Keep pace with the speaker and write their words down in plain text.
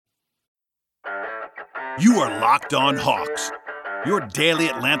You are Locked On Hawks, your daily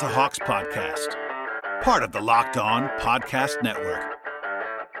Atlanta Hawks podcast. Part of the Locked On Podcast Network.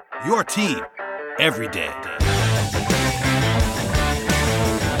 Your team every day.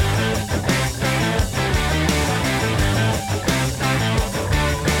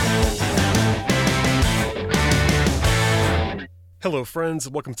 Hello, friends.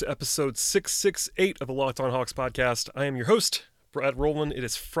 Welcome to episode 668 of the Locked On Hawks podcast. I am your host, Brad Rowland. It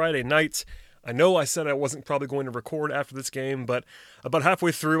is Friday night. I know I said I wasn't probably going to record after this game, but about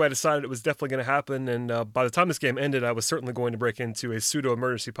halfway through, I decided it was definitely going to happen. And by the time this game ended, I was certainly going to break into a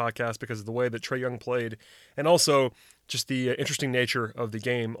pseudo-emergency podcast because of the way that Trae Young played, and also just the interesting nature of the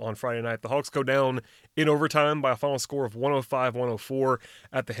game on Friday night. The Hawks go down in overtime by a final score of 105-104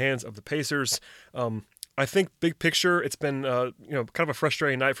 at the hands of the Pacers. I think big picture, it's been kind of a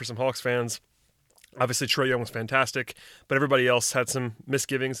frustrating night for some Hawks fans. Obviously, Trae Young was fantastic, but everybody else had some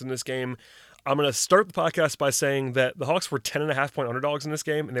misgivings in this game. I'm going to start the podcast by saying that the Hawks were 10.5-point underdogs in this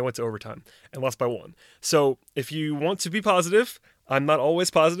game, and they went to overtime and lost by 1. So if you want to be positive, I'm not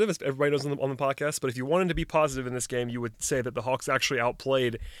always positive, as everybody knows on the podcast, but if you wanted to be positive in this game, you would say that the Hawks actually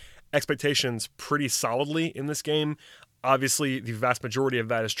outplayed expectations pretty solidly in this game. Obviously, the vast majority of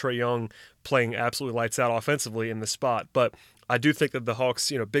that is Trae Young playing absolutely lights out offensively in this spot, but I do think that the Hawks,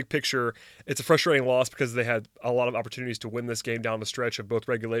 big picture, it's a frustrating loss because they had a lot of opportunities to win this game down the stretch of both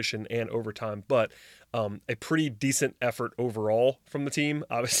regulation and overtime, but a pretty decent effort overall from the team.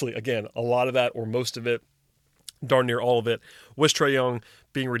 Obviously, again, a lot of that, or most of it, darn near all of it, was Trae Young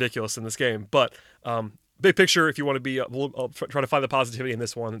being ridiculous in this game. But big picture, if you want to be try to find the positivity in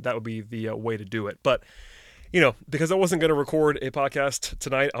this one, that would be the way to do it. But because I wasn't going to record a podcast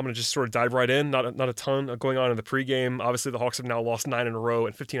tonight, I'm going to just sort of dive right in. Not a ton going on in the pregame. Obviously, the Hawks have now lost 9 in a row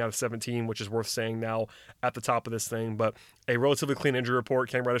and 15 out of 17, which is worth saying now at the top of this thing. But a relatively clean injury report.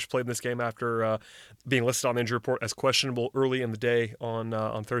 Cam Reddish played in this game after being listed on the injury report as questionable early in the day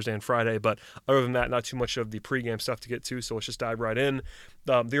on Thursday and Friday. But other than that, not too much of the pregame stuff to get to, so let's just dive right in.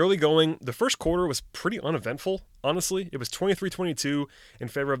 The early going, the first quarter was pretty uneventful, honestly. It was 23-22 in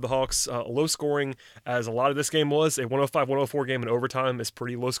favor of the Hawks. Low scoring, as a lot of this game was. A 105-104 game in overtime is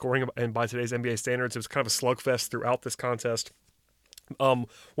pretty low scoring, and by today's NBA standards, it was kind of a slugfest throughout this contest. One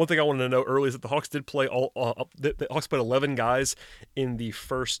thing I wanted to note early is that the Hawks did play the Hawks played 11 guys in the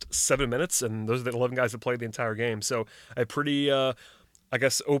first 7 minutes, and those are the 11 guys that played the entire game. So a pretty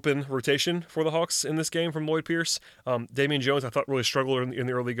open rotation for the Hawks in this game from Lloyd Pierce. Damian Jones, I thought, really struggled in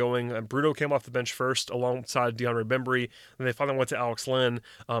the early going. Bruno came off the bench first alongside DeAndre Bembry. Then they finally went to Alex Len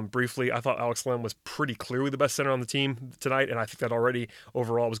briefly. I thought Alex Len was pretty clearly the best center on the team tonight, and I think that already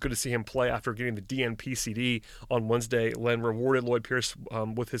overall it was good to see him play after getting the DNP-CD on Wednesday. Len rewarded Lloyd Pierce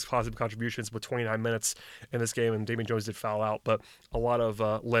with his positive contributions with 29 minutes in this game, and Damian Jones did foul out, but a lot of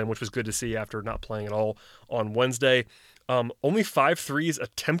Len, which was good to see after not playing at all on Wednesday. Only 5 threes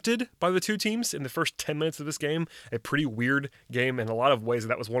attempted by the two teams in the first 10 minutes of this game. A pretty weird game in a lot of ways.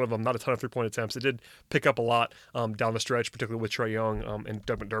 That was one of them. Not a ton of three-point attempts. It did pick up a lot down the stretch, particularly with Trae Young and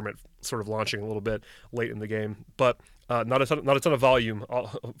Doug McDermott sort of launching a little bit late in the game. But not a ton of volume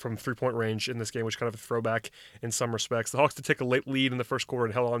from three-point range in this game, which is kind of a throwback in some respects. The Hawks did take a late lead in the first quarter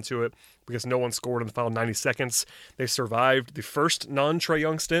and held on to it because no one scored in the final 90 seconds. They survived the first non-Trae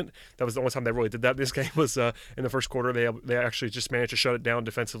Young stint. That was the only time they really did that. This game was in the first quarter. They actually just managed to shut it down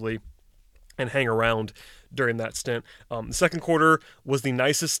defensively and hang around during that stint. The second quarter was the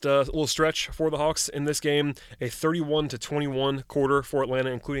nicest little stretch for the Hawks in this game. A 31-21 quarter for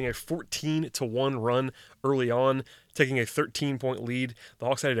Atlanta, including a 14-1 run early on, taking a 13-point lead. The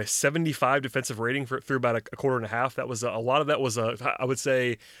Hawks had a 75 defensive rating through about a quarter and a half. That was a lot of that was I would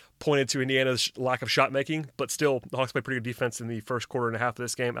say pointed to Indiana's lack of shot making, but still the Hawks played pretty good defense in the first quarter and a half of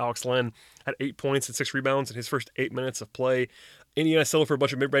this game. Alex Len had 8 points and 6 rebounds in his first 8 minutes of play. Indiana settled for a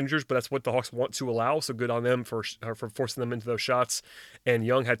bunch of mid-rangers, but that's what the Hawks want to allow, so good on them for forcing them into those shots. And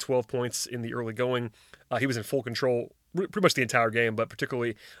Young had 12 points in the early going. He was in full control pretty much the entire game, but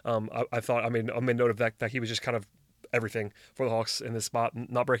particularly I thought I made note of that he was just kind of everything for the Hawks in this spot,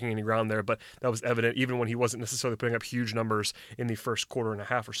 not breaking any ground there, but that was evident even when he wasn't necessarily putting up huge numbers in the first quarter and a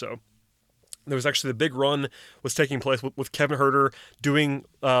half or so. There was actually the big run was taking place with Kevin Huerter doing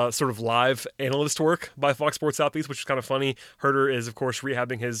sort of live analyst work by Fox Sports Southeast, which is kind of funny. Huerter is, of course,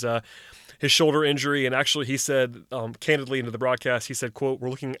 rehabbing his shoulder injury. And actually, he said candidly into the broadcast, he said, "quote We're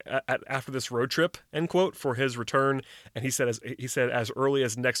looking at after this road trip," end quote, for his return. And he said as early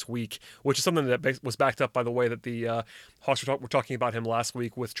as next week, which is something that was backed up by the way that the Hawks were talking about him last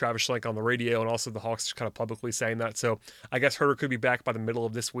week with Travis Schlenk on the radio, and also the Hawks kind of publicly saying that. So I guess Huerter could be back by the middle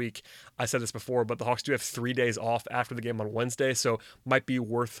of this week. I said this before, but the Hawks do have 3 days off after the game on Wednesday, so might be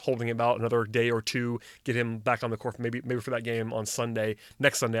worth holding him out another day or two, get him back on the court maybe for that game on Sunday,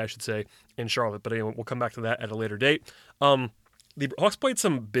 next Sunday I should say, in Charlotte. But anyway, we'll come back to that at a later date. The Hawks played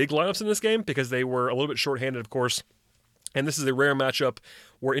some big lineups in this game because they were a little bit shorthanded, of course. And this is a rare matchup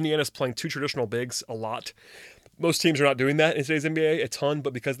where Indiana's playing two traditional bigs a lot. Most teams are not doing that in today's NBA a ton,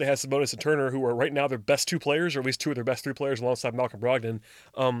 but because they have Sabonis and Turner, who are right now their best two players, or at least two of their best three players alongside Malcolm Brogdon,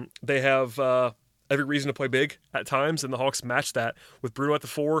 they have every reason to play big at times, and the Hawks matched that with Bruno at the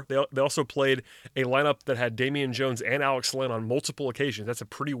 4. They also played a lineup that had Damian Jones and Alex Len on multiple occasions. That's a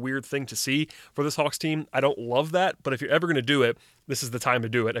pretty weird thing to see for this Hawks team. I don't love that, but if you're ever going to do it, this is the time to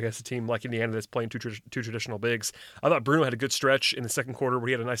do it. I guess a team like Indiana that's playing two traditional bigs. I thought Bruno had a good stretch in the second quarter where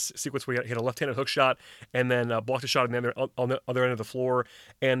he had a nice sequence where he had a left-handed hook shot and then blocked a shot on the other end of the floor.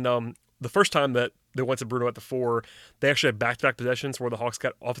 And the first time that they went to Bruno at the 4, they actually had back-to-back possessions where the Hawks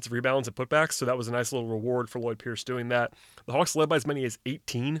got offensive rebounds and putbacks, so that was a nice little reward for Lloyd Pierce doing that. The Hawks led by as many as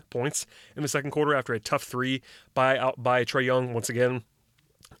 18 points in the second quarter after a tough 3 by Trae Young once again.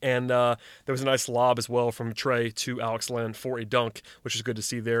 And there was a nice lob as well from Trae to Alex Len for a dunk, which is good to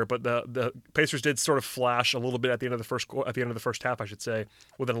see there. But the Pacers did sort of flash a little bit at the end of the first half, I should say,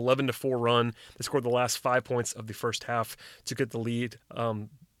 with an 11-4 run. They scored the last 5 points of the first half to get the lead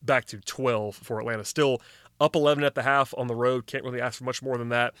back to 12 for Atlanta. Still up 11 at the half on the road. Can't really ask for much more than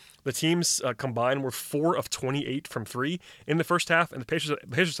that. The teams combined were 4 of 28 from 3 in the first half, and the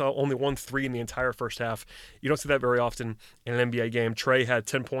Pacers only won 3 in the entire first half. You don't see that very often in an NBA game. Trae had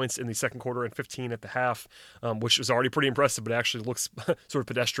 10 points in the second quarter and 15 at the half, which was already pretty impressive, but it actually looks sort of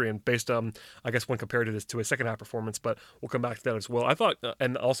pedestrian based on, I guess, when compared to his second half performance, but we'll come back to that as well. I thought,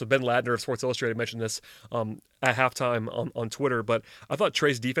 and also Ben Ladner of Sports Illustrated mentioned this at halftime on Twitter, but I thought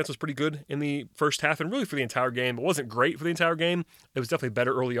Trae's defense was pretty good in the first half and really for the entire game. It wasn't great for the entire game. It was definitely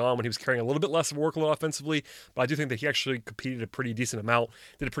better early on when he was carrying a little bit less of a workload offensively, but I do think that he actually competed a pretty decent amount,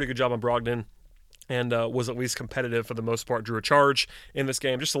 did a pretty good job on Brogdon, and was at least competitive for the most part, drew a charge in this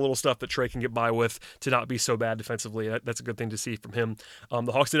game. Just a little stuff that Trae can get by with to not be so bad defensively. That's a good thing to see from him.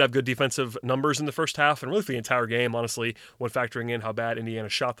 The Hawks did have good defensive numbers in the first half, and really for the entire game, honestly, when factoring in how bad Indiana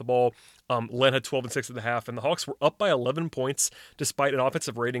shot the ball. Len had 12 and 6 at the half, and the Hawks were up by 11 points despite an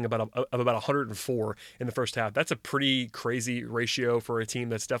offensive rating of about 104 in the first half. That's a pretty crazy ratio for a team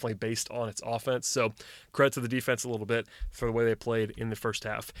that's definitely based on its offense. So credit to the defense a little bit for the way they played in the first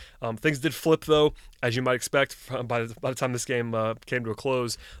half. Things did flip, though, as you might expect. By the time this game came to a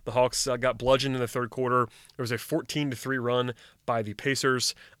close, the Hawks got bludgeoned in the third quarter. There was a 14-3 run by the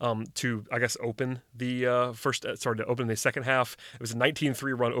Pacers to, I guess, open the open the second half. It was a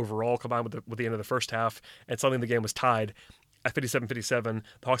 19-3 run overall combined with the end of the first half, and suddenly the game was tied at 57-57.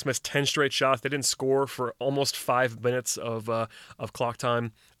 The Hawks missed 10 straight shots. They didn't score for almost 5 minutes of clock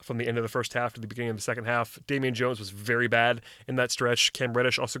time from the end of the first half to the beginning of the second half. Damian Jones was very bad in that stretch. Cam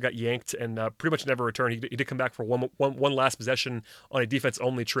Reddish also got yanked and pretty much never returned. He did come back for one last possession on a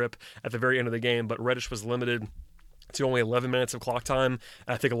defense-only trip at the very end of the game, but Reddish was limited to only 11 minutes of clock time.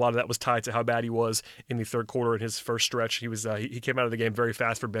 And I think a lot of that was tied to how bad he was in the third quarter in his first stretch. He came out of the game very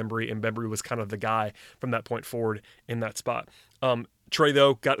fast for Bembry, and Bembry was kind of the guy from that point forward in that spot. Trae,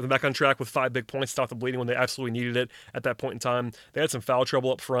 though, got them back on track with 5 big points, stopped the bleeding when they absolutely needed it at that point in time. They had some foul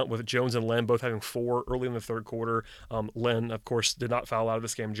trouble up front with Jones and Len both having 4 early in the third quarter. Len, of course, did not foul out of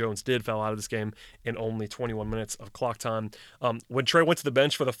this game. Jones did foul out of this game in only 21 minutes of clock time. When Trae went to the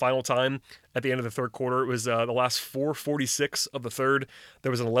bench for the final time at the end of the third quarter, it was the last 4:46 of the third.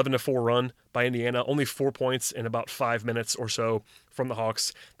 There was an 11-4 run by Indiana, only 4 points in about 5 minutes or so from the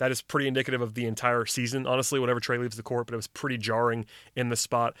Hawks. That is pretty indicative of the entire season, honestly, whenever Trae leaves the court, but it was pretty jarring in this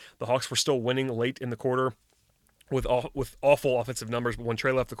spot. The Hawks were still winning late in the quarter with awful offensive numbers, but when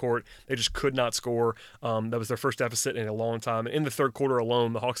Trae left the court, they just could not score. That was their first deficit in a long time. In the third quarter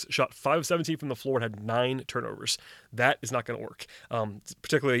alone, the Hawks shot 5 of 17 from the floor and had 9 turnovers. That is not going to work.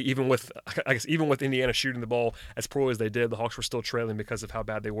 Particularly even with Indiana shooting the ball as poorly as they did, the Hawks were still trailing because of how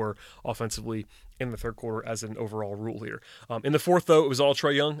bad they were offensively in the third quarter as an overall rule here. In the fourth, though, it was all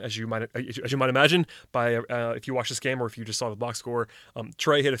Trae Young, as you might imagine. If you watched this game or if you just saw the box score,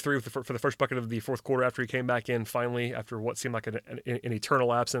 Trae hit a 3 for the first bucket of the fourth quarter after he came back in finally after what seemed like an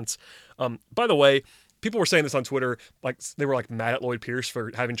eternal absence. By the way, people were saying this on Twitter, like they were like mad at Lloyd Pierce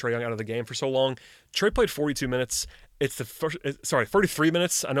for having Trae Young out of the game for so long. Trae played 42 minutes. It's 33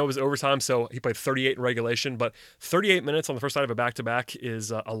 minutes. I know it was overtime, so he played 38 in regulation, but 38 minutes on the first night of a back-to-back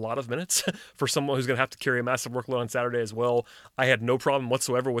is a lot of minutes for someone who's going to have to carry a massive workload on Saturday as well. I had no problem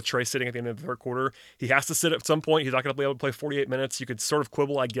whatsoever with Trae sitting at the end of the third quarter. He has to sit at some point. He's not going to be able to play 48 minutes. You could sort of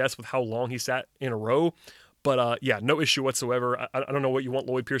quibble, I guess, with how long he sat in a row. But no issue whatsoever. I don't know what you want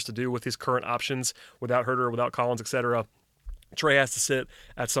Lloyd Pierce to do with his current options without Huerter, without Collins, etc. Trae has to sit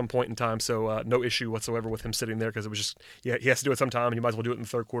at some point in time, so no issue whatsoever with him sitting there because it was just, he has to do it sometime, and he might as well do it in the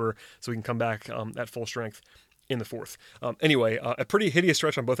third quarter so he can come back at full strength in the fourth. Anyway, a pretty hideous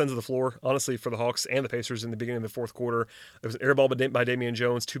stretch on both ends of the floor, honestly, for the Hawks and the Pacers in the beginning of the fourth quarter. There was an air ball by Damian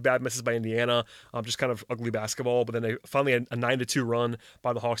Jones, 2 bad misses by Indiana, just kind of ugly basketball, but then they finally had a 9-2 run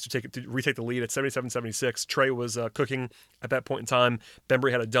by the Hawks to retake the lead at 77-76. Trae was cooking at that point in time.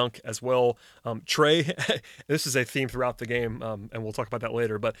 Bembry had a dunk as well. Trae, this is a theme throughout the game, and we'll talk about that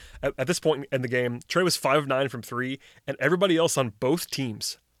later, but at this point in the game, Trae was 5 of 9 from 3, and everybody else on both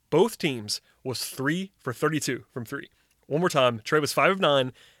teams was 3 for 32 from 3. One more time, Trae was 5 of 9,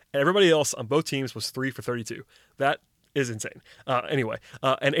 and everybody else on both teams was 3 for 32. That is insane. Anyway,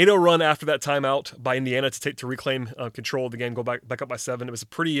 an 8-0 run after that timeout by Indiana to reclaim control of the game, go back up by 7. It was a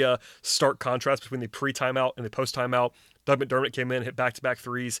pretty stark contrast between the pre-timeout and the post-timeout. Doug McDermott came in, hit back-to-back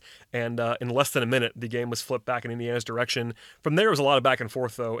threes, and in less than a minute, the game was flipped back in Indiana's direction. From there, it was a lot of back and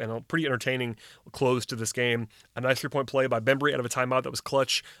forth, though, and a pretty entertaining close to this game. A nice three-point play by Bembry out of a timeout that was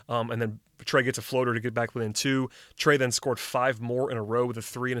clutch, and then Trae gets a floater to get back within 2. Trae then scored 5 more in a row with a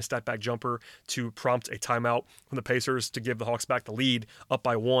 3 and a step-back jumper to prompt a timeout from the Pacers to give the Hawks back the lead, up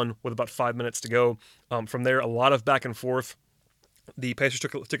by 1 with about 5 minutes to go. From there, a lot of back and forth. The Pacers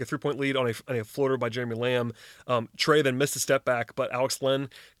took a 3-point lead on a floater by Jeremy Lamb. Trae then missed a step back, but Alex Len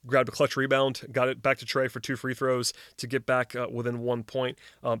grabbed a clutch rebound, got it back to Trae for 2 free throws to get back within 1 point.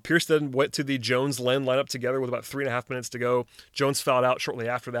 Pierce then went to the Jones-Len lineup together with about 3.5 minutes to go. Jones fouled out shortly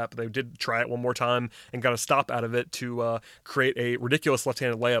after that, but they did try it one more time and got a stop out of it to create a ridiculous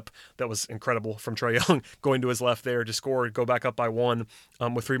left-handed layup that was incredible from Trae Young, going to his left there to score, go back up by 1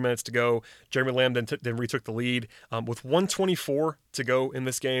 with 3 minutes to go. Jeremy Lamb then retook the lead with 1:24 to go in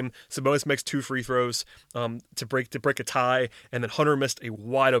this game. Sabonis makes 2 free throws to break a tie, and then Hunter missed a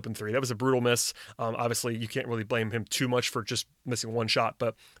wide open 3. That was a brutal miss. Obviously, you can't really blame him too much for just missing one shot,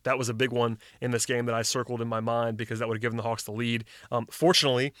 but that was a big one in this game that I circled in my mind because that would have given the Hawks the lead.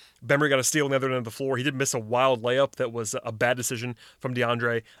 Fortunately, Bembry got a steal on the other end of the floor. He did miss a wild layup that was a bad decision from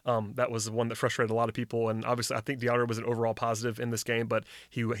DeAndre. That was the one that frustrated a lot of people, and obviously I think DeAndre was an overall positive in this game, but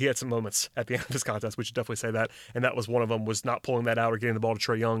he had some moments at the end of this contest. We should definitely say that, and that was one of them, was not pulling that out or getting the ball to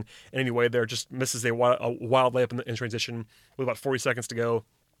Trae Young. And anyway, there just misses a wild layup in transition with about 40 seconds to go.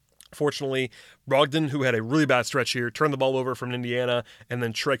 Fortunately, Brogdon, who had a really bad stretch here, turned the ball over from Indiana, and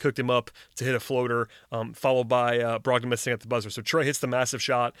then Trae cooked him up to hit a floater, followed by Brogdon missing at the buzzer. So Trae hits the massive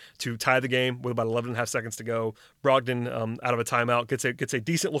shot to tie the game with about 11.5 seconds to go. Brogdon, out of a timeout, gets a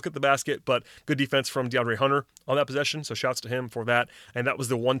decent look at the basket, but good defense from DeAndre Hunter on that possession, so shouts to him for that. And that was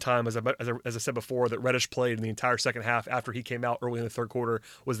the one time, as I said before, that Reddish played in the entire second half after he came out early in the third quarter,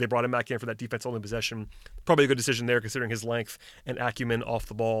 was they brought him back in for that defense-only possession. Probably a good decision there considering his length and acumen off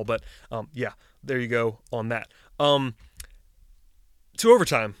the ball, but there you go on that. To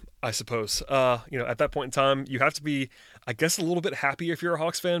overtime, I suppose. At that point in time, you have to be, I guess, a little bit happier if you're a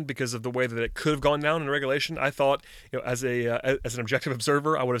Hawks fan because of the way that it could have gone down in regulation. I thought, as an objective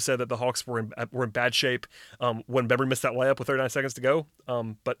observer, I would have said that the Hawks were in bad shape when Bembry missed that layup with 39 seconds to go.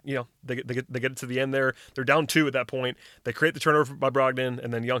 But they get it to the end there. They're down 2 at that point. They create the turnover by Brogdon,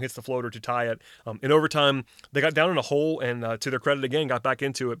 and then Young hits the floater to tie it. In overtime, they got down in a hole, and to their credit again, got back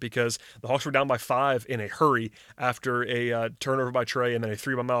into it because the Hawks were down by 5 in a hurry after a turnover by Trae and then a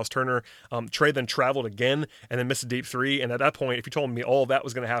 3 by Miles Turner. Trae then traveled again and then missed a deep 3. And at that point, if you told me all of that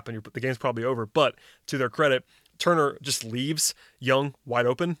was going to happen, the game's probably over. But to their credit, Turner just leaves Young wide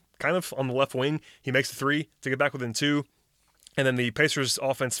open, kind of on the left wing. He makes a 3 to get back within 2. And then the Pacers'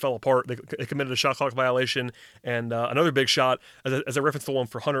 offense fell apart. They committed a shot clock violation and another big shot. As I referenced the one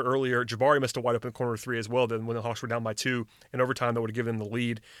for Hunter earlier, Jabari missed a wide open corner 3 as well. Then when the Hawks were down by 2 in overtime, that would have given them the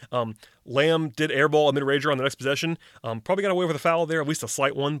lead. Lamb did airball a mid-ranger on the next possession. Probably got away with a foul there, at least a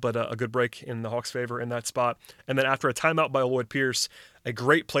slight one, but a good break in the Hawks' favor in that spot. And then after a timeout by Lloyd Pierce, a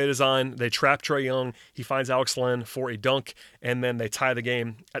great play design. They trap Trae Young. He finds Alex Len for a dunk, and then they tie the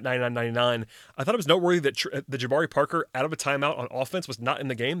game at 99-99. I thought it was noteworthy that the Jabari Parker out of a timeout on offense was not in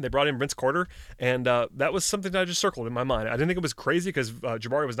the game. They brought in Vince Carter, and that was something that I just circled in my mind. I didn't think it was crazy because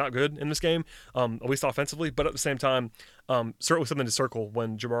Jabari was not good in this game, at least offensively, but at the same time, certainly something to circle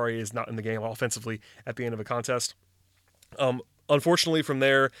when Jabari is not in the game offensively at the end of a contest. Unfortunately, from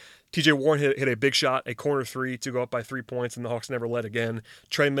there, TJ Warren hit a big shot, a corner three to go up by 3 points, and the Hawks never led again.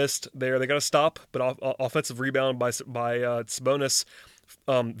 Trae missed there. They got a stop, but offensive rebound by Sabonis.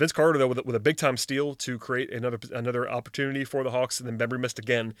 Vince Carter, though, with a big-time steal to create another opportunity for the Hawks, and then Bembry missed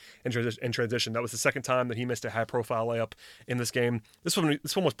again in transition. That was the second time that he missed a high-profile layup in this game. This one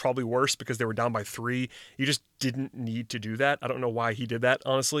was probably worse because they were down by 3. You just didn't need to do that. I don't know why he did that,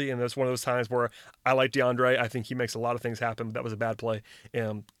 honestly, and that's one of those times where I like DeAndre. I think he makes a lot of things happen, but that was a bad play.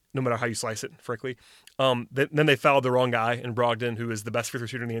 No matter how you slice it, frankly. Then they fouled the wrong guy in Brogdon, who is the best free throw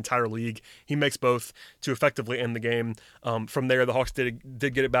shooter in the entire league. He makes both to effectively end the game. From there, the Hawks did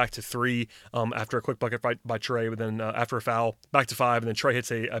get it back to 3 after a quick bucket by Trae, but then after a foul, back to 5, and then Trae hits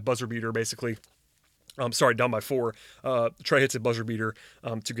a buzzer beater, basically. Down by 4. Trae hits a buzzer beater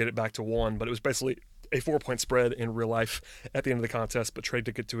to get it back to 1, but it was basically a 4-point spread in real life at the end of the contest, but Trae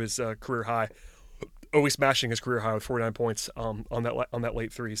took it to his career high. Always smashing his career high with 49 points on that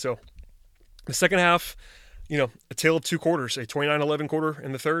late 3. So the second half, a tale of 2 quarters, a 29-11 quarter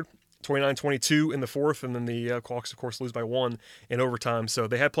in the third, 29-22 in the fourth, and then the Hawks, of course, lose by 1 in overtime. So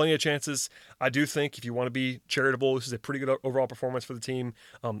they had plenty of chances. I do think if you want to be charitable, this is a pretty good overall performance for the team.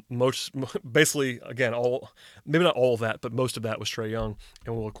 Basically, again, maybe not all of that, but most of that was Trae Young,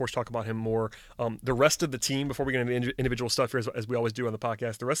 and we'll, of course, talk about him more. The rest of the team, before we get into individual stuff here, as we always do on the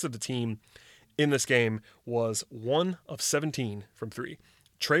podcast, the rest of the team in this game was 1 of 17 from 3.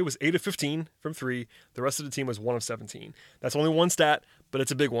 Trae was 8 of 15 from 3. The rest of the team was 1 of 17. That's only one stat, but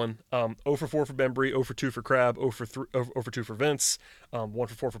it's a big one. 0 for 4 for Bembry, 0 for 2 for Crabbe, 0 for 2 for Vince, 1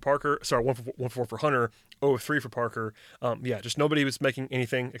 for 4 for Parker. Sorry, 1 for 4 for Hunter, 0 of 3 for Parker. Just nobody was making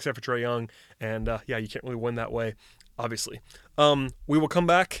anything except for Trae Young, and you can't really win that way, obviously. We will come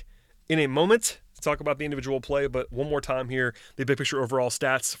back in a moment to talk about the individual play, but one more time here, the big picture overall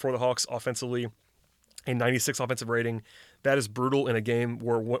stats for the Hawks offensively. A 96 offensive rating. That is brutal in a game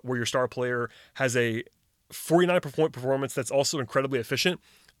where your star player has a 49-point performance that's also incredibly efficient.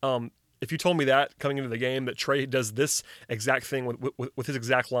 If you told me that coming into the game, that Trae does this exact thing with his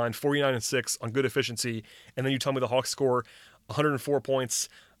exact line, 49-6 on good efficiency, and then you tell me the Hawks score 104 points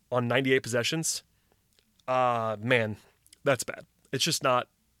on 98 possessions, man, that's bad. It's just not.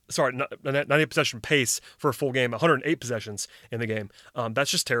 98 possession pace for a full game, 108 possessions in the game. That's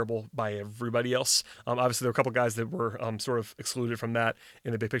just terrible by everybody else. Obviously, there were a couple guys that were sort of excluded from that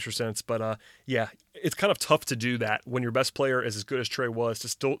in the big picture sense. But it's kind of tough to do that when your best player is as good as Trae was.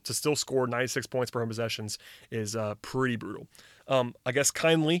 To still score 96 points per 100 possessions is pretty brutal. I guess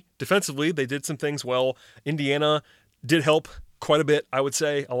kindly, defensively, they did some things well. Indiana did help quite a bit, I would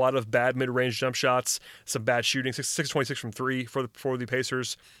say. A lot of bad mid-range jump shots, some bad shooting, 6-26 from 3 for the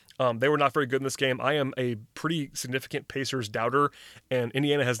Pacers. They were not very good in this game. I am a pretty significant Pacers doubter, and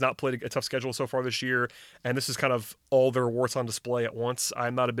Indiana has not played a tough schedule so far this year, and this is kind of all their warts on display at once.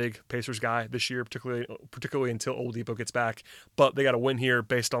 I'm not a big Pacers guy this year, particularly until Oladipo gets back, but they got a win here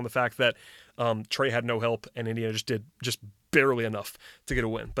based on the fact that Trae had no help, and Indiana did barely enough to get a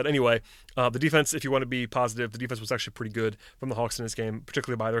win. But anyway, the defense, if you want to be positive, the defense was actually pretty good from the Hawks in this game,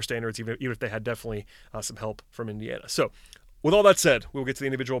 particularly by their standards, even if they had definitely some help from Indiana. So with all that said, we'll get to the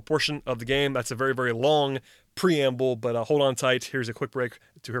individual portion of the game. That's a very, very long preamble, but hold on tight. Here's a quick break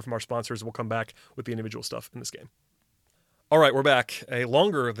to hear from our sponsors, and we'll come back with the individual stuff in this game. All right, we're back. A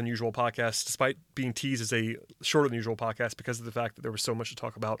longer than usual podcast, despite being teased as a shorter than usual podcast because of the fact that there was so much to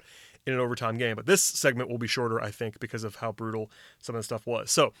talk about in an overtime game. But this segment will be shorter, I think, because of how brutal some of the stuff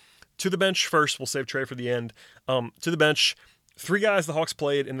was. So, to the bench first. We'll save Trae for the end. To the bench, 3 guys the Hawks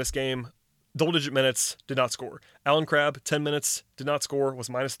played in this game. Double-digit minutes, did not score. Allen Crabbe, 10 minutes, did not score, was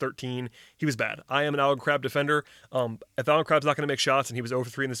minus 13. He was bad. I am an Allen Crabbe defender. If Allen Crabbe's not going to make shots, and he was 0 for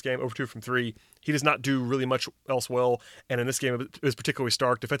 3 in this game, 0 for 2 from 3, he does not do really much else well. And in this game, it was particularly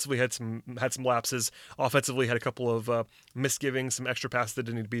stark. Defensively, had some lapses. Offensively, had a couple of misgivings, some extra passes that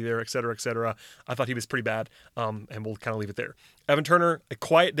didn't need to be there, et cetera, et cetera. I thought he was pretty bad, and we'll kind of leave it there. Evan Turner, a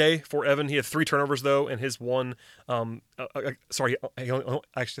quiet day for Evan. He had 3 turnovers, though, and his one I think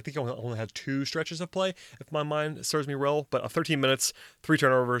he only had 2 stretches of play, if my mind serves me well. But 13 minutes, 3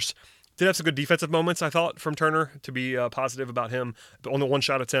 turnovers. Did have some good defensive moments, I thought, from Turner, to be positive about him. On the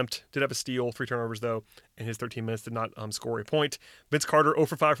one-shot attempt, did have a steal, 3 turnovers, though, in his 13 minutes, did not score a point. Vince Carter, 0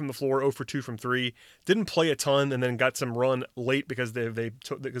 for 5 from the floor, 0 for 2 from 3. Didn't play a ton, and then got some run late because they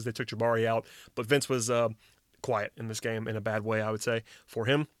took Jabari out. But Vince was quiet in this game in a bad way, I would say, for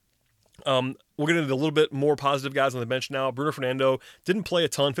him. We'll get into a little bit more positive guys on the bench now. Bruno Fernando didn't play a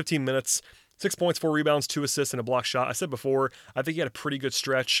ton, 15 minutes. 6 points, 4 rebounds, 2 assists, and a block shot. I said before, I think he had a pretty good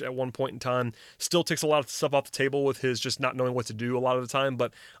stretch at one point in time. Still takes a lot of stuff off the table with his just not knowing what to do a lot of the time,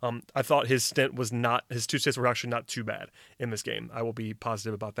 but I thought his 2 stints were actually not too bad in this game. I will be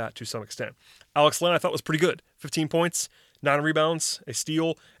positive about that to some extent. Alex Len, I thought, was pretty good. 15 points, 9 rebounds, a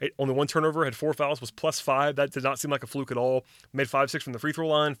steal, only 1 turnover, had 4 fouls, was +5. That did not seem like a fluke at all. Made 5-6 from the free throw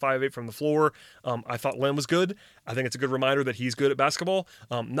line, 5-8 from the floor. I thought Len was good. I think it's a good reminder that he's good at basketball.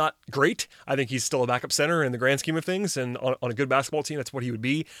 Not great. I think he's still a backup center in the grand scheme of things, and on a good basketball team, that's what he would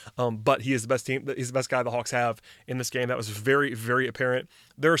be. But he is the best team. He's the best guy the Hawks have in this game. That was very, very apparent.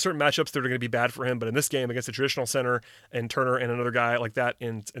 There are certain matchups that are going to be bad for him, but in this game against a traditional center and Turner and another guy like that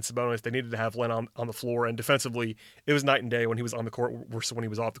in Sabonis, they needed to have Len on the floor. And defensively, it was night and day when he was on the court versus when he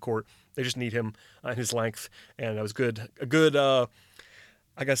was off the court. They just need him and his length, and that was good. A good,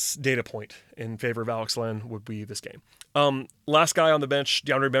 I guess, data point in favor of Alex Len would be this game. Last guy on the bench,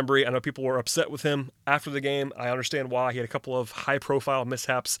 DeAndre Bembry. I know people were upset with him after the game. I understand why. He had a couple of high-profile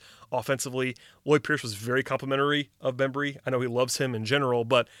mishaps offensively. Lloyd Pierce was very complimentary of Bembry. I know he loves him in general,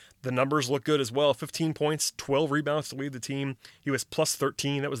 but the numbers look good as well. 15 points, 12 rebounds to lead the team. He was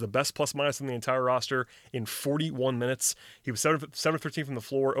 +13. That was the best plus-minus in the entire roster in 41 minutes. He was 7-13 from the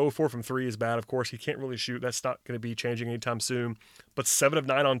floor. 0-4 from 3 is bad, of course. He can't really shoot. That's not going to be changing anytime soon. But 7 of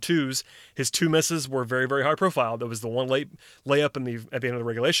 9 on twos. His 2 misses were very, very high-profile. There was the one late layup at the end of the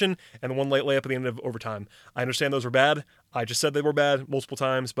regulation and the one late layup at the end of overtime. I understand those were bad. I just said they were bad multiple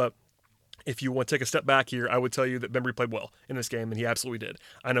times, but if you want to take a step back here, I would tell you that Bembry played well in this game, and he absolutely did.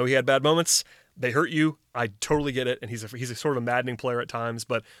 I know he had bad moments. They hurt you. I totally get it, and he's a sort of a maddening player at times,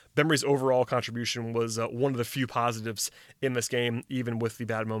 but Bembry's overall contribution was one of the few positives in this game, even with the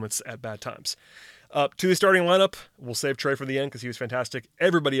bad moments at bad times. To the starting lineup, we'll save Trey for the end because he was fantastic.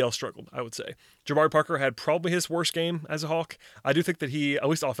 Everybody else struggled, I would say. Jabari Parker had probably his worst game as a Hawk. I do think that he, at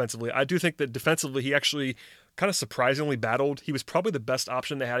least offensively, I do think that defensively he actually kind of surprisingly battled. He was probably the best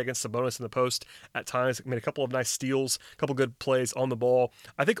option they had against Sabonis in the post at times. Made a couple of nice steals, a couple good plays on the ball.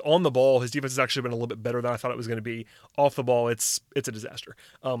 I think on the ball, his defense has actually been a little bit better than I thought it was going to be. Off the ball, it's a disaster.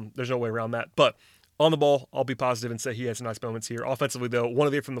 There's no way around that. But on the ball, I'll be positive and say he has some nice moments here. Offensively, though, 1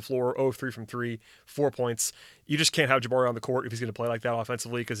 of 8 from the floor, 0 of 3 from 3, 4 points. You just can't have Jabari on the court if he's going to play like that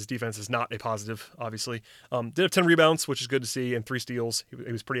offensively because his defense is not a positive, obviously. Did have 10 rebounds, which is good to see, and 3 steals.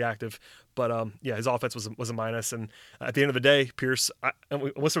 He was pretty active. But, his offense was a minus. And at the end of the day, Pierce,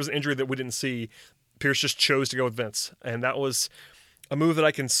 unless there was an injury that we didn't see, Pierce just chose to go with Vince. And that was a move that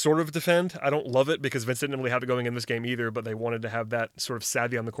I can sort of defend. I don't love it because Vince didn't really have it going in this game either, but they wanted to have that sort of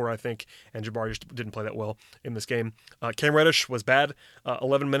savvy on the court, I think, and Jabari just didn't play that well in this game. Cam Reddish was bad.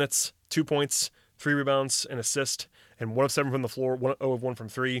 11 minutes, 2 points, 3 rebounds, an assist, and 1 of 7 from the floor, 0 of 1 from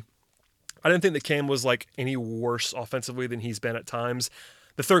 3. I didn't think that Cam was like any worse offensively than he's been at times.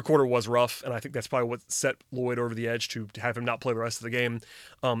 The third quarter was rough, and I think that's probably what set Lloyd over the edge to have him not play the rest of the game.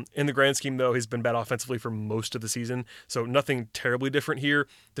 In the grand scheme, though, he's been bad offensively for most of the season, so nothing terribly different here.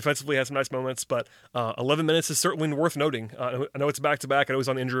 Defensively has some nice moments, but 11 minutes is certainly worth noting. I know it's back-to-back. I know he's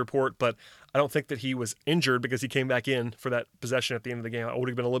on the injury report, but I don't think that he was injured because he came back in for that possession at the end of the game. I would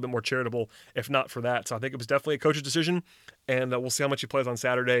have been a little bit more charitable if not for that. So I think it was definitely a coach's decision, and we'll see how much he plays on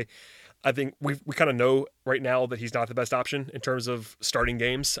Saturday. I think we kind of know right now that he's not the best option in terms of starting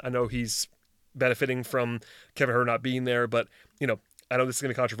games. I know he's benefiting from Kevin Huerter not being there, but, I know this is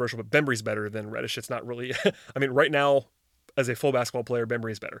going to be controversial, but Bembry's better than Reddish. It's not really – I mean, right now, as a full basketball player,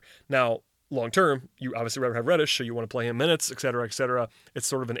 Bembry is better. Now, long-term, you obviously rather have Reddish, so you want to play him minutes, et cetera, et cetera. It's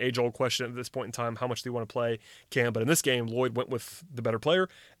sort of an age-old question at this point in time, how much do you want to play Cam? But in this game, Lloyd went with the better player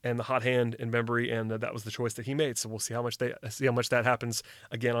and the hot hand in Bembry, and that was the choice that he made. So we'll see how much that happens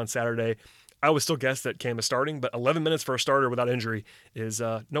again on Saturday. I would still guess that Cam is starting, but 11 minutes for a starter without injury is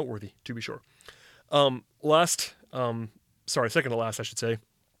noteworthy, to be sure. Second to last, I should say.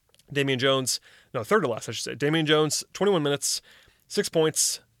 Third to last, I should say. Damian Jones, 21 minutes, 6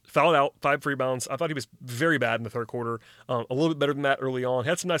 points, fouled out, 5 rebounds. I thought he was very bad in the third quarter. A little bit better than that early on.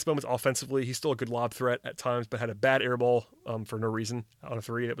 Had some nice moments offensively. He's still a good lob threat at times, but had a bad air ball for no reason on a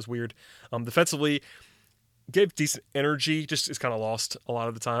 3. That was weird. Defensively, gave decent energy, just is kind of lost a lot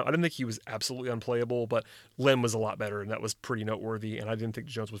of the time. I didn't think he was absolutely unplayable, but Len was a lot better, and that was pretty noteworthy, and I didn't think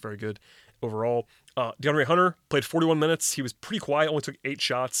Jones was very good overall. DeAndre Hunter played 41 minutes. He was pretty quiet, only took 8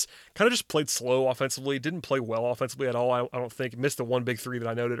 shots, kind of just played slow offensively, didn't play well offensively at all, I don't think. Missed the one big three that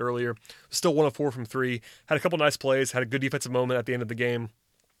I noted earlier. Still 1 of 4 from 3. Had a couple nice plays, had a good defensive moment at the end of the game.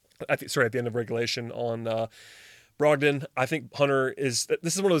 At the end of regulation on Brogdon. I think Hunter this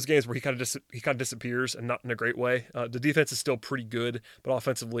is one of those games where he kind of disappears, and not in a great way. The defense is still pretty good, but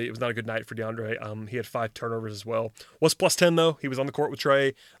offensively, it was not a good night for DeAndre. He had 5 turnovers as well. Was plus 10 though. He was on the court with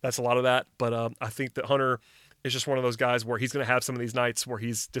Trey. That's a lot of that. But I think that Hunter is just one of those guys where he's going to have some of these nights where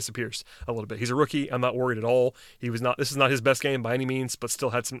he disappears a little bit. He's a rookie. I'm not worried at all. This is not his best game by any means, but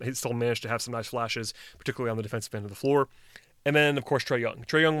he still managed to have some nice flashes, particularly on the defensive end of the floor. And then, of course, Trae Young.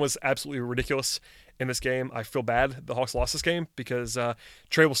 Trae Young was absolutely ridiculous in this game. I feel bad the Hawks lost this game because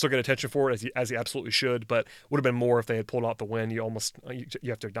Trae will still get attention for it, as he absolutely should, but would have been more if they had pulled out the win. You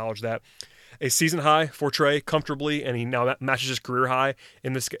have to acknowledge that. A season high for Trae comfortably, and he now matches his career high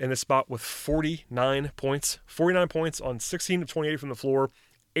in this spot with 49 points. 49 points on 16 of 28 from the floor,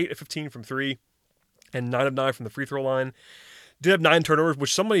 8 of 15 from 3, and 9 of 9 from the free throw line. Did have 9 turnovers,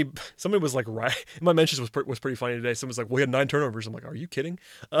 which somebody was like, right in my mentions was pretty funny today. Someone was like, "Well, he had 9 turnovers." I'm like, "Are you kidding?"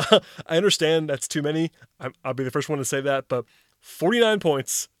 I understand that's too many. I'll be the first one to say that, but 49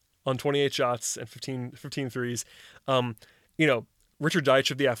 points on 28 shots and 15 threes. Richard Deitch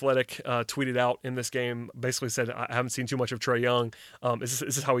of The Athletic tweeted out in this game, basically said, "I haven't seen too much of Trae Young. Is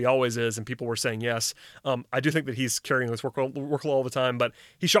this how he always is?" And people were saying yes. I do think that he's carrying this workload all the time, but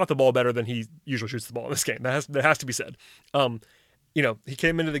he shot the ball better than he usually shoots the ball in this game. That has to be said. He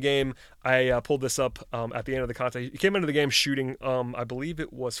came into the game. I pulled this up at the end of the contest. He came into the game shooting, I believe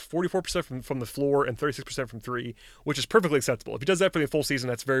it was 44% from the floor and 36% from 3, which is perfectly acceptable. If he does that for the full season,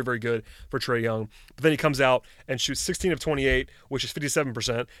 that's very, very good for Trae Young. But then he comes out and shoots 16 of 28, which is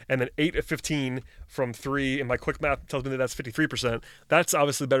 57%, and then 8 of 15 from 3, and my quick math tells me that that's 53%. That's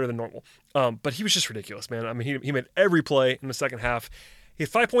obviously better than normal. But he was just ridiculous, man. I mean, he made every play in the second half. He had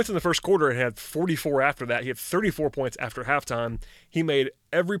 5 points in the first quarter and had 44 after that. He had 34 points after halftime. He made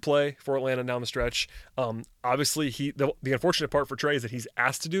every play for Atlanta down the stretch. Obviously, the unfortunate part for Trae is that he's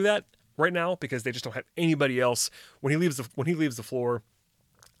asked to do that right now because they just don't have anybody else when he leaves the floor.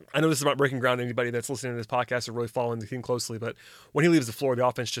 I know this is about breaking ground to anybody that's listening to this podcast or really following the team closely, but when he leaves the floor, the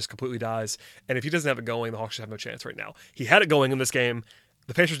offense just completely dies. And if he doesn't have it going, the Hawks should have no chance right now. He had it going in this game.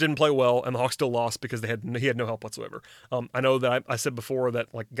 The Pacers didn't play well, and the Hawks still lost because he had no help whatsoever. I know that I said before that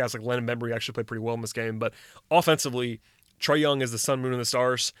guys like Len and Membry actually played pretty well in this game, but offensively, Trae Young is the sun, moon, and the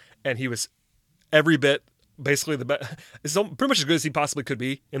stars, and he was every bit basically the best. It's pretty much as good as he possibly could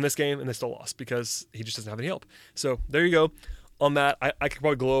be in this game, and they still lost because he just doesn't have any help. So there you go. On that, I could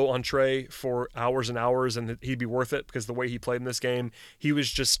probably glow on Trae for hours and hours, and he'd be worth it because the way he played in this game, he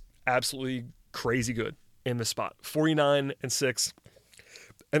was just absolutely crazy good in this spot. 49 and 6.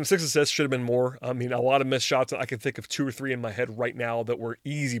 And 6 assists should have been more. I mean, a lot of missed shots. I can think of 2 or 3 in my head right now that were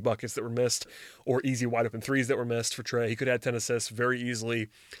easy buckets that were missed or easy wide open threes that were missed for Trae. He could have had 10 assists very easily.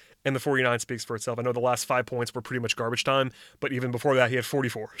 And the 49 speaks for itself. I know the last 5 points were pretty much garbage time, but even before that, he had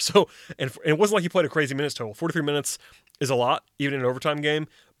 44. So, and it wasn't like he played a crazy minutes total. 43 minutes is a lot, even in an overtime game,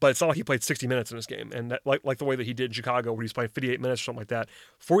 but it's not like he played 60 minutes in this game. And that, like the way that he did in Chicago, where he was playing 58 minutes or something like that.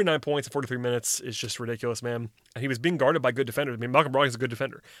 49 points in 43 minutes is just ridiculous, man. And he was being guarded by good defenders. I mean, Malcolm Brogdon is a good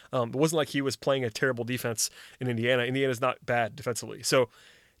defender. It wasn't like he was playing a terrible defense in Indiana. Indiana's not bad defensively. So,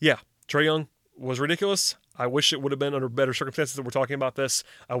 yeah, Trae Young was ridiculous. I wish it would have been under better circumstances that we're talking about this.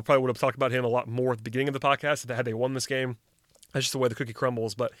 I probably would have talked about him a lot more at the beginning of the podcast had they won this game. That's just the way the cookie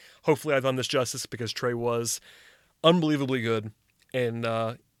crumbles. But hopefully I've done this justice because Trae was unbelievably good, and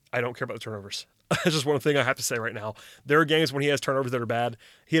I don't care about the turnovers. That's just one thing I have to say right now. There are games when he has turnovers that are bad.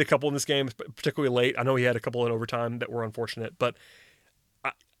 He had a couple in this game, particularly late. I know he had a couple in overtime that were unfortunate, but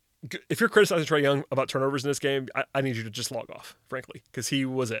if you're criticizing Trae Young about turnovers in this game, I need you to just log off, frankly, because he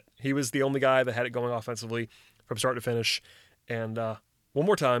was it. He was the only guy that had it going offensively from start to finish. And one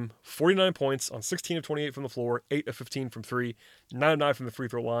more time, 49 points on 16 of 28 from the floor, 8 of 15 from 3, 9 of 9 from the free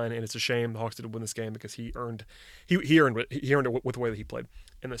throw line. And it's a shame the Hawks didn't win this game because he earned it with the way that he played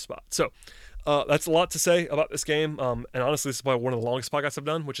in this spot. So that's a lot to say about this game. And honestly, this is probably one of the longest podcasts I've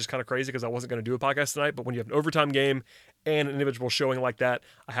done, which is kind of crazy because I wasn't going to do a podcast tonight. But when you have an overtime game and an individual showing like that,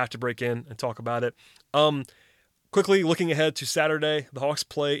 I have to break in and talk about it. Quickly looking ahead to Saturday, the Hawks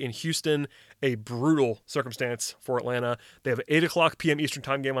play in Houston, a brutal circumstance for Atlanta. They have an 8 o'clock p.m. Eastern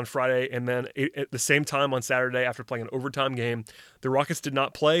time game on Friday, and then at the same time on Saturday after playing an overtime game. The Rockets did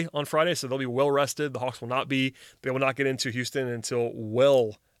not play on Friday, so they'll be well rested. The Hawks will not be. They will not get into Houston until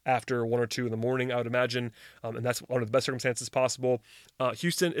well after 1 or 2 in the morning, I would imagine, and that's under the best circumstances possible.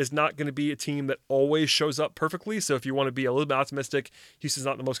 Houston is not going to be a team that always shows up perfectly, so if you want to be a little bit optimistic, Houston's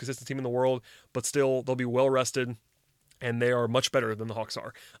not the most consistent team in the world, but still, they'll be well rested, and they are much better than the Hawks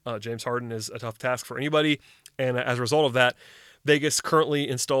are. James Harden is a tough task for anybody, and as a result of that, Vegas currently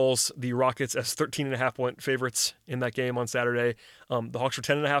installs the Rockets as 13.5-point favorites in that game on Saturday. The Hawks are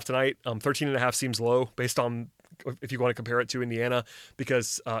 10.5 tonight. 13.5 seems low based on if you want to compare it to Indiana,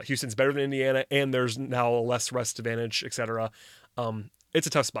 because Houston's better than Indiana, and there's now a less rest advantage, etc. It's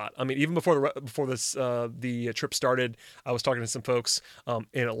a tough spot. I mean, even before the trip started, I was talking to some folks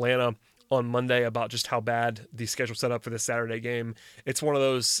in Atlanta on Monday about just how bad the schedule set up for this Saturday game. It's one of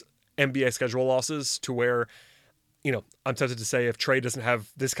those NBA schedule losses to where, I'm tempted to say if Trey doesn't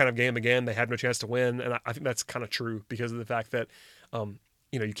have this kind of game again, they have no chance to win. And I think that's kind of true because of the fact that,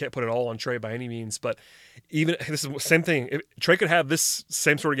 you can't put it all on Trey by any means. But even this is the same thing. If Trey could have this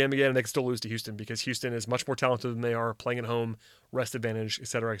same sort of game again, and they could still lose to Houston because Houston is much more talented than they are, playing at home, rest advantage, et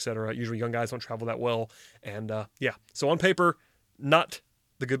cetera, et cetera. Usually young guys don't travel that well. And so on paper, not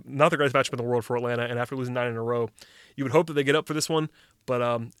the greatest matchup in the world for Atlanta. And after losing 9 in a row, you would hope that they get up for this one. But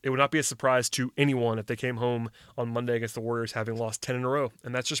it would not be a surprise to anyone if they came home on Monday against the Warriors having lost 10 in a row.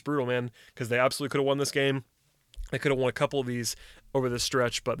 And that's just brutal, man, because they absolutely could have won this game. They could have won a couple of these over this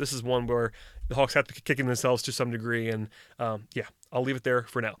stretch, but this is one where the Hawks have to be kicking themselves to some degree. And I'll leave it there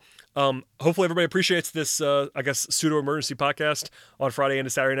for now. Hopefully everybody appreciates this, pseudo-emergency podcast on Friday into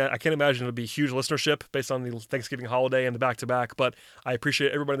Saturday night. I can't imagine it'll be huge listenership based on the Thanksgiving holiday and the back-to-back, but I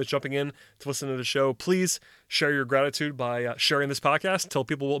appreciate everybody that's jumping in to listen to the show. Please share your gratitude by sharing this podcast. Tell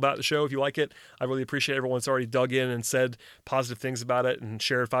people about the show if you like it. I really appreciate everyone that's already dug in and said positive things about it and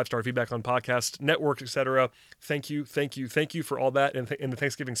shared 5-star feedback on podcast networks, etc. Thank you for all that in the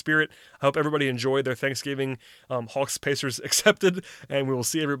Thanksgiving spirit. I hope everybody enjoyed their Thanksgiving. Hawks Pacers accepted, and we will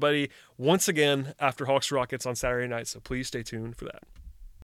see everybody once again after Hawks Rockets on Saturday night, so please stay tuned for that.